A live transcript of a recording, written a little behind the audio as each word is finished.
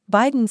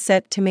Biden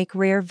set to make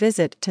rare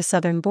visit to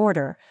southern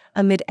border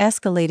amid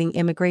escalating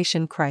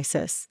immigration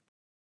crisis.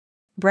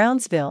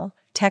 Brownsville,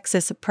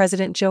 Texas.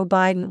 President Joe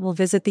Biden will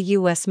visit the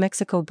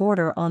U.S.-Mexico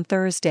border on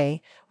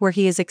Thursday, where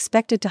he is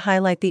expected to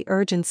highlight the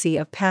urgency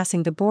of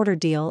passing the border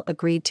deal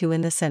agreed to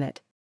in the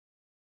Senate.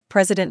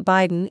 President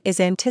Biden is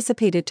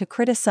anticipated to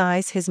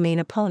criticize his main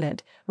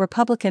opponent,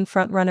 Republican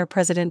frontrunner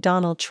President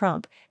Donald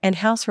Trump, and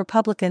House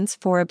Republicans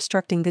for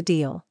obstructing the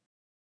deal.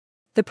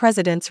 The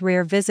president's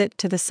rare visit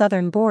to the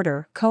southern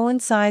border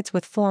coincides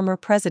with former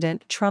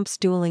President Trump's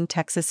dueling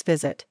Texas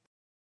visit.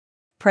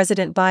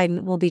 President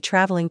Biden will be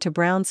traveling to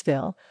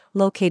Brownsville,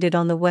 located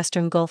on the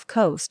western Gulf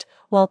Coast,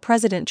 while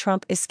President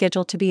Trump is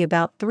scheduled to be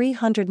about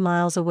 300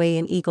 miles away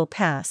in Eagle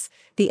Pass,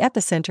 the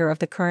epicenter of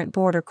the current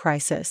border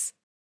crisis.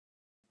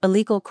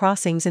 Illegal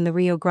crossings in the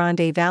Rio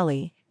Grande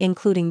Valley,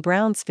 including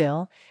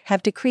Brownsville,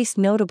 have decreased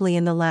notably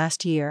in the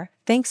last year,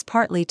 thanks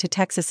partly to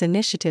Texas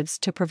initiatives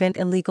to prevent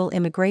illegal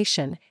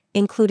immigration,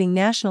 including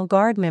National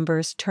Guard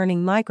members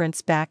turning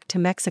migrants back to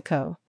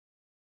Mexico.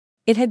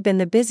 It had been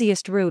the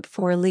busiest route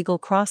for illegal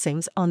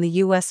crossings on the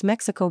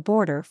U.S.-Mexico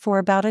border for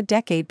about a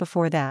decade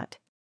before that.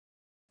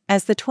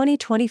 As the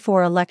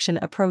 2024 election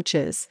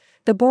approaches,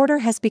 the border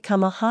has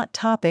become a hot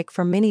topic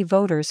for many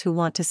voters who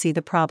want to see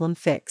the problem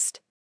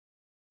fixed.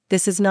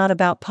 This is not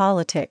about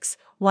politics,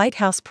 White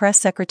House Press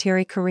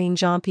Secretary Karine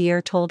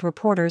Jean-Pierre told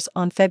reporters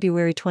on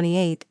February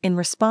 28 in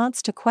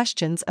response to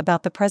questions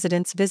about the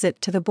president's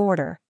visit to the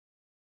border.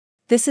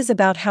 This is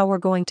about how we're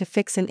going to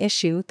fix an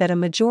issue that a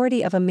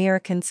majority of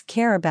Americans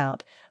care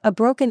about, a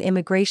broken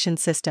immigration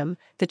system,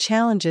 the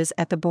challenges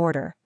at the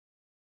border.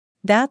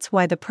 That's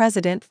why the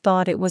president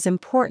thought it was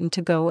important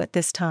to go at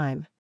this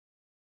time.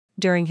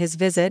 During his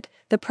visit,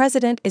 the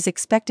president is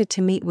expected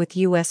to meet with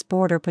U.S.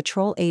 Border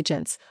Patrol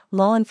agents,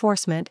 law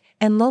enforcement,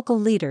 and local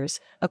leaders,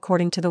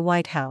 according to the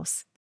White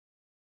House.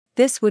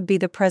 This would be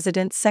the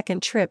president's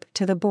second trip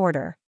to the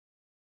border.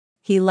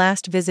 He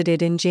last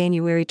visited in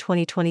January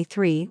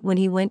 2023 when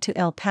he went to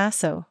El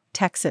Paso,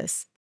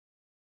 Texas.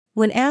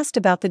 When asked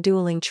about the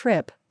dueling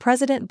trip,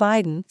 President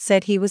Biden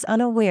said he was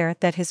unaware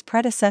that his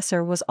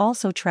predecessor was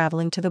also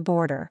traveling to the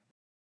border.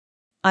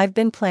 "I've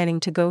been planning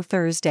to go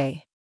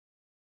Thursday.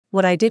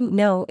 What I didn't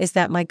know is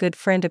that my good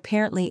friend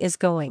apparently is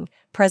going,"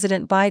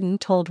 President Biden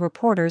told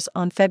reporters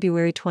on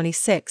February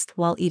 26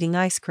 while eating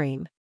ice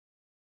cream.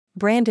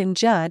 Brandon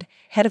Judd,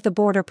 head of the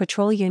Border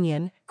Patrol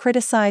Union,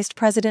 criticized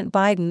President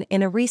Biden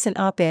in a recent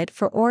op-ed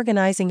for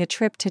organizing a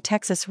trip to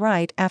Texas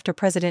right after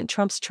President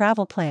Trump's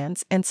travel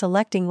plans and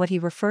selecting what he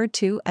referred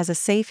to as a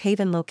safe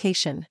haven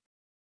location.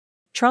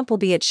 Trump will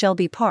be at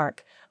Shelby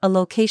Park, a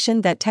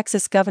location that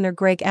Texas Governor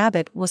Greg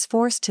Abbott was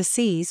forced to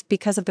seize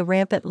because of the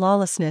rampant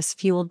lawlessness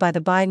fueled by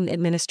the Biden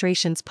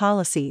administration's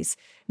policies,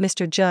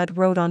 Mr. Judd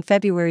wrote on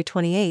February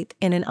 28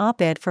 in an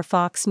op-ed for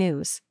Fox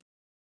News.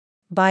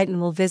 Biden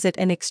will visit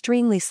an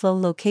extremely slow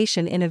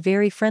location in a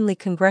very friendly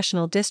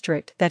congressional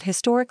district that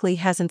historically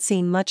hasn't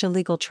seen much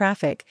illegal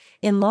traffic,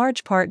 in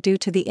large part due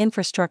to the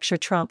infrastructure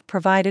Trump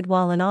provided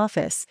while in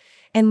office,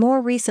 and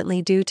more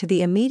recently due to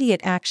the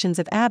immediate actions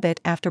of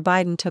Abbott after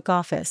Biden took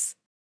office.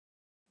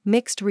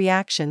 Mixed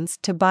reactions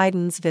to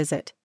Biden's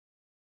visit.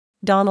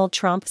 Donald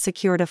Trump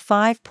secured a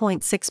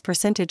 5.6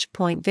 percentage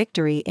point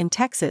victory in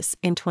Texas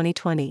in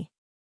 2020.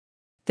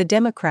 The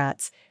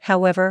Democrats,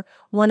 however,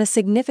 won a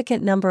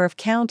significant number of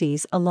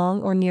counties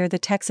along or near the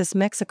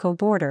Texas-Mexico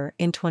border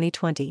in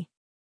 2020.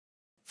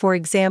 For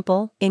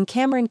example, in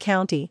Cameron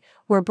County,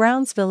 where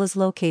Brownsville is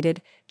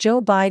located,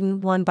 Joe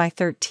Biden won by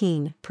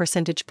 13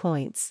 percentage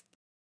points.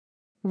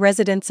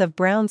 Residents of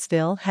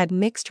Brownsville had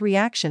mixed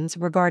reactions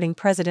regarding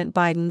President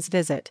Biden's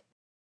visit.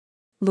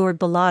 Lourdes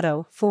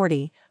Bellato,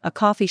 40, a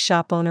coffee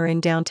shop owner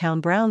in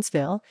downtown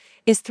Brownsville,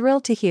 is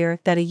thrilled to hear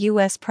that a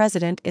U.S.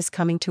 president is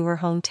coming to her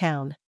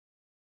hometown.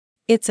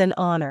 "It's an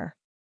honor.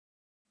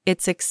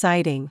 It's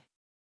exciting.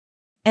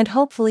 And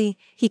hopefully,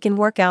 he can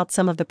work out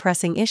some of the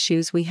pressing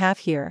issues we have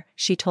here,"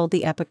 she told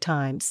the Epoch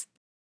Times.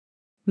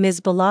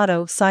 Ms.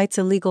 Bellato cites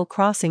illegal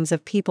crossings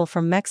of people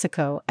from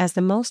Mexico as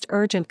the most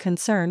urgent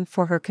concern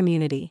for her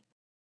community.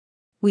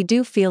 "We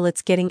do feel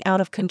it's getting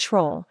out of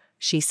control,"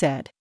 she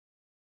said.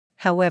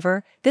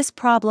 However, this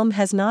problem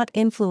has not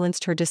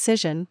influenced her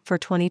decision for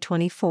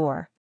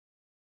 2024.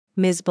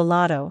 Ms.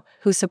 Bellato,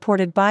 who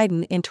supported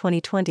Biden in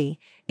 2020,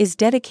 is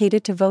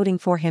dedicated to voting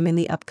for him in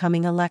the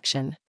upcoming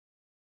election.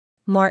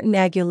 Martin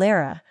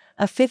Aguilera,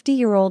 a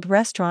 50-year-old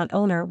restaurant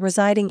owner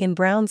residing in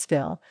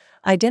Brownsville,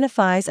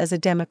 identifies as a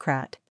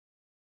Democrat.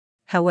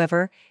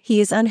 However,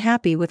 he is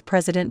unhappy with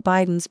President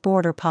Biden's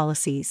border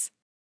policies.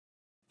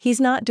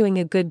 "He's not doing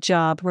a good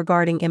job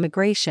regarding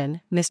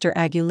immigration," Mr.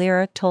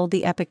 Aguilera told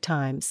the Epoch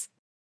Times.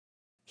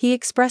 He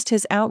expressed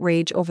his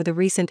outrage over the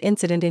recent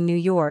incident in New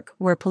York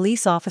where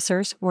police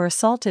officers were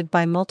assaulted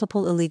by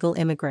multiple illegal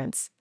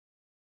immigrants.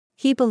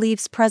 He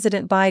believes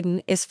President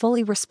Biden is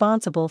fully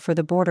responsible for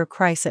the border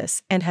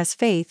crisis and has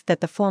faith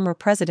that the former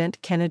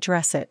president can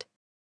address it.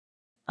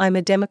 "I'm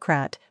a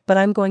Democrat, but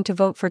I'm going to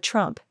vote for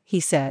Trump," he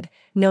said,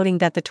 noting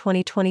that the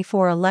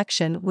 2024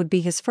 election would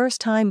be his first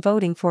time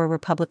voting for a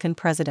Republican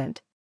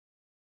president.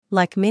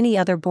 Like many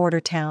other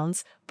border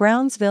towns,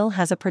 Brownsville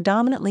has a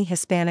predominantly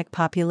Hispanic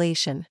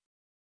population.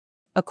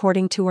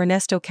 According to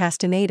Ernesto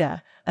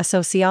Castaneda, a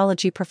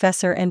sociology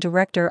professor and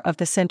director of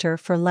the Center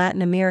for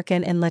Latin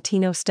American and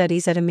Latino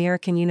Studies at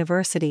American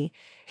University,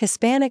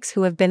 Hispanics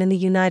who have been in the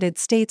United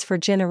States for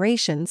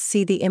generations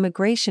see the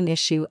immigration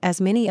issue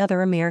as many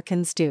other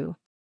Americans do.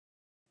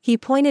 He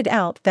pointed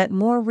out that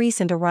more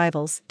recent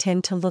arrivals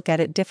tend to look at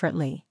it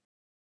differently.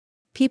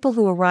 People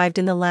who arrived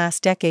in the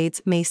last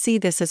decades may see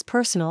this as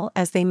personal,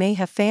 as they may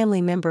have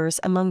family members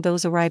among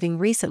those arriving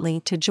recently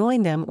to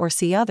join them or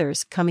see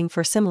others coming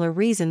for similar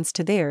reasons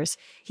to theirs,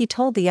 he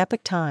told the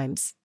Epoch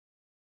Times.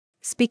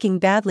 Speaking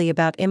badly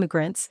about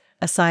immigrants,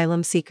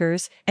 asylum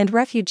seekers, and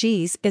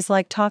refugees is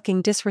like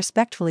talking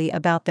disrespectfully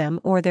about them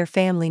or their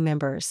family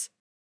members.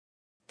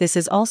 This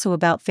is also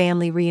about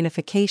family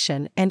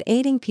reunification and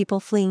aiding people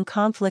fleeing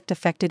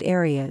conflict-affected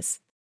areas.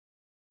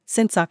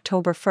 Since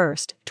October 1,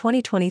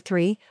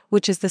 2023,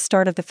 which is the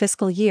start of the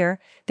fiscal year,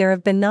 there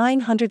have been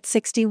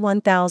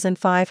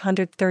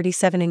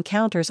 961,537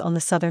 encounters on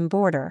the southern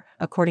border,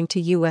 according to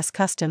U.S.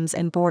 Customs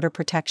and Border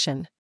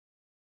Protection.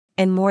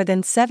 And more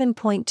than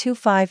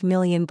 7.25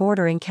 million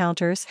border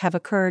encounters have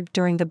occurred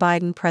during the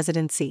Biden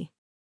presidency.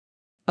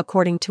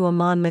 According to a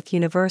Monmouth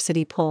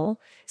University poll,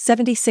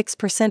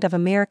 76% of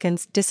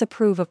Americans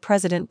disapprove of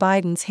President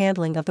Biden's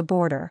handling of the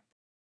border.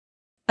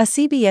 A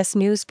CBS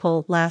News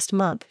poll last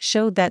month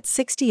showed that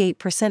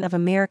 68% of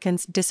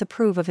Americans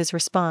disapprove of his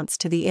response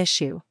to the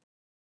issue.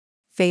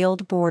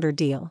 Failed border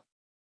deal.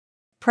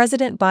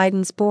 President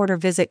Biden's border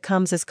visit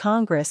comes as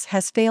Congress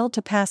has failed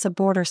to pass a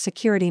border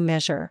security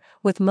measure,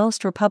 with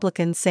most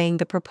Republicans saying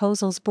the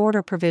proposal's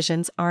border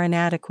provisions are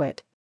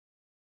inadequate.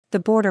 The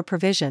border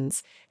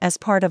provisions, as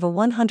part of a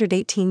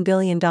 $118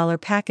 billion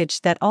package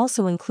that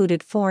also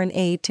included foreign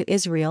aid to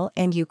Israel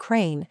and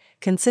Ukraine,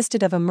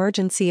 consisted of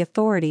emergency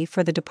authority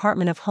for the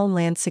Department of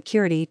Homeland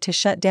Security to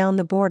shut down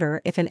the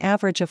border if an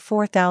average of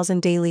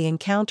 4,000 daily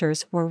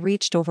encounters were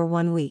reached over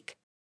 1 week.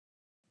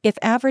 If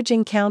average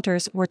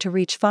encounters were to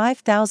reach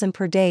 5,000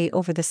 per day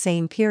over the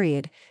same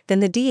period, then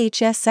the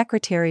DHS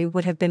secretary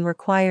would have been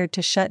required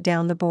to shut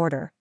down the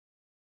border.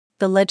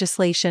 The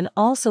legislation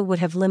also would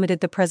have limited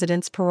the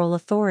president's parole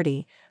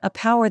authority, a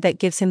power that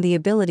gives him the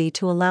ability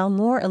to allow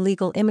more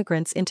illegal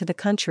immigrants into the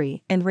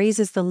country and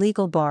raises the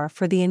legal bar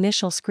for the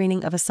initial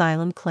screening of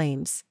asylum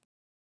claims.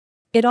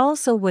 It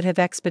also would have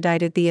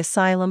expedited the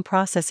asylum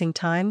processing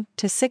time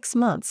to 6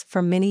 months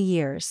from many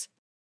years.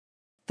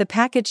 The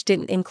package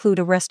didn't include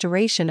a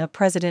restoration of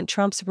President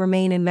Trump's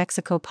Remain in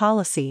Mexico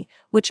policy,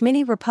 which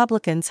many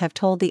Republicans have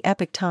told the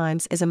Epoch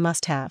Times is a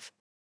must-have.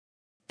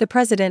 The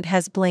president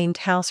has blamed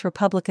House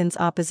Republicans'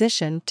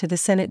 opposition to the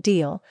Senate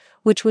deal,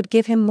 which would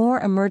give him more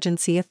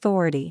emergency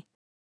authority.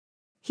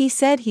 He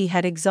said he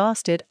had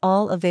exhausted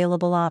all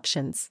available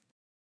options.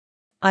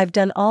 "I've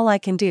done all I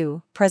can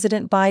do,"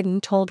 President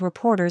Biden told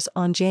reporters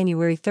on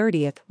January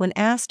 30 when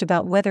asked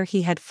about whether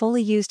he had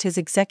fully used his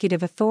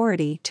executive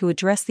authority to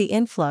address the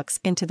influx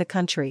into the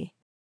country.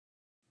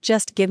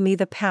 "Just give me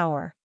the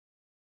power.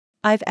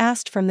 I've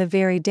asked from the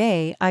very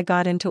day I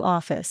got into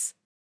office.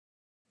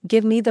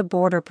 Give me the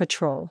Border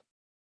Patrol.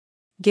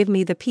 Give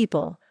me the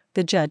people,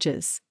 the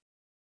judges.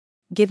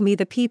 Give me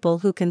the people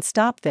who can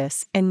stop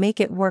this and make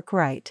it work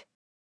right."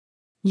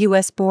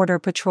 U.S. Border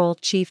Patrol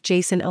Chief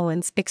Jason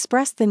Owens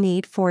expressed the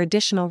need for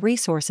additional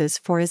resources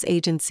for his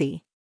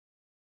agency.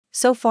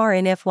 So far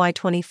in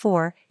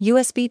FY24,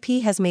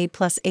 USBP has made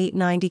plus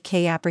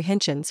 890K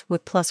apprehensions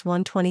with plus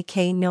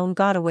 120K known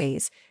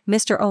gotaways,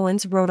 Mr.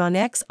 Owens wrote on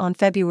X on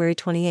February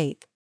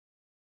 28.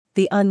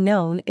 "The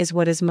unknown is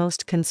what is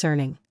most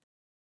concerning.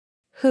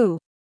 Who?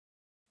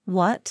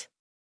 What?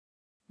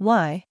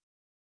 Why?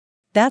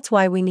 That's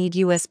why we need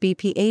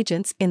USBP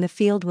agents in the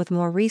field with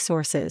more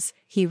resources,"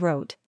 he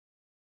wrote.